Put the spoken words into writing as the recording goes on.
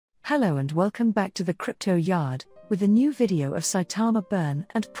Hello and welcome back to the Crypto Yard, with a new video of Saitama burn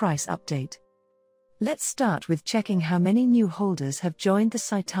and price update. Let's start with checking how many new holders have joined the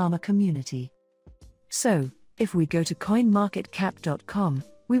Saitama community. So, if we go to coinmarketcap.com,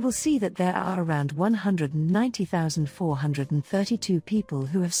 we will see that there are around 190,432 people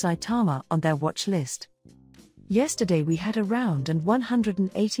who have Saitama on their watch list. Yesterday we had around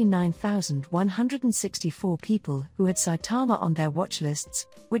 189,164 people who had Saitama on their watch lists,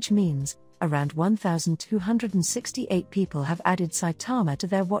 which means around 1,268 people have added Saitama to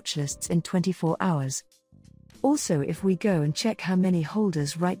their watch lists in 24 hours. Also, if we go and check how many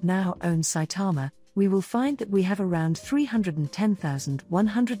holders right now own Saitama, we will find that we have around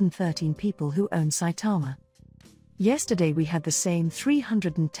 310,113 people who own Saitama. Yesterday we had the same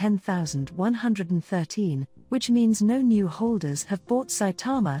 310,113, which means no new holders have bought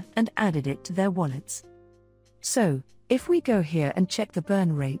Saitama and added it to their wallets. So, if we go here and check the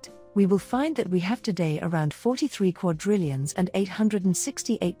burn rate, we will find that we have today around 43 quadrillions and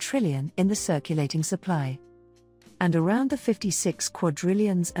 868 trillion in the circulating supply. And around the 56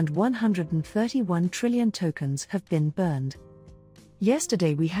 quadrillions and 131 trillion tokens have been burned.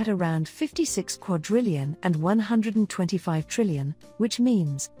 Yesterday we had around 56 quadrillion and 125 trillion, which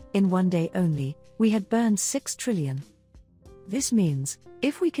means, in one day only, we had burned 6 trillion. This means,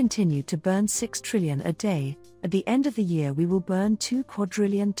 if we continue to burn 6 trillion a day, at the end of the year we will burn 2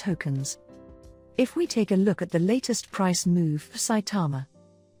 quadrillion tokens. If we take a look at the latest price move for Saitama,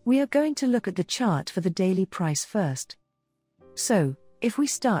 we are going to look at the chart for the daily price first. So, if we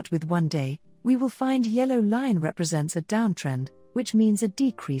start with 1 day, we will find yellow line represents a downtrend, which means a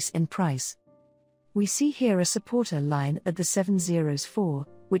decrease in price. We see here a supporter line at the 704,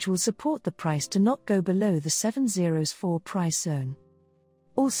 which will support the price to not go below the 704 price zone.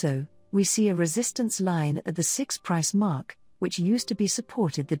 Also, we see a resistance line at the 6 price mark, which used to be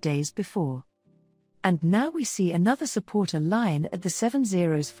supported the days before. And now we see another supporter line at the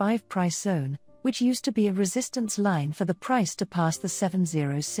 705 price zone, which used to be a resistance line for the price to pass the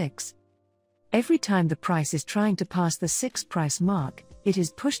 706. Every time the price is trying to pass the 6 price mark, it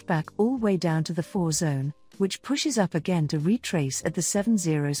is pushed back all the way down to the 4 zone, which pushes up again to retrace at the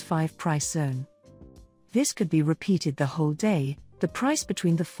 705 price zone. This could be repeated the whole day, the price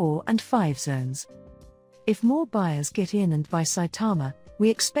between the 4 and 5 zones. If more buyers get in and buy Saitama, we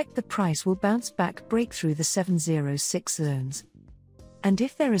expect the price will bounce back, break through the 706 zones. And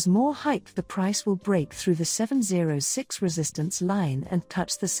if there is more hype, the price will break through the 706 resistance line and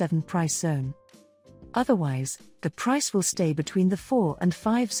touch the 7 price zone. Otherwise, the price will stay between the 4 and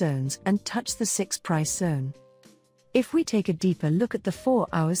 5 zones and touch the 6 price zone. If we take a deeper look at the 4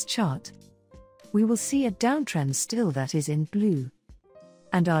 hours chart, we will see a downtrend still, that is in blue.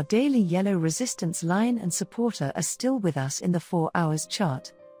 And our daily yellow resistance line and supporter are still with us in the 4 hours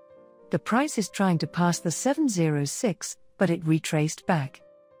chart. The price is trying to pass the 706, but it retraced back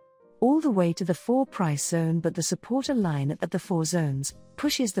all the way to the 4 price zone, but the supporter line at the 4 zones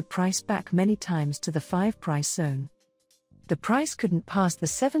pushes the price back many times to the 5 price zone. The price couldn't pass the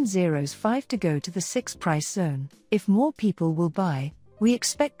 705 to go to the 6 price zone. If more people will buy, we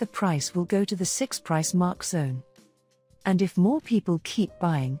expect the price will go to the 6 price mark zone. And if more people keep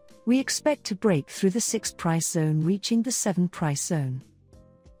buying, we expect to break through the 6 price zone, reaching the 7 price zone.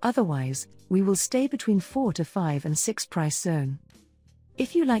 Otherwise, we will stay between 4 to 5 and 6 price zone.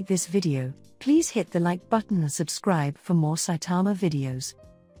 If you like this video, please hit the like button and subscribe for more Saitama videos.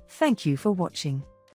 Thank you for watching.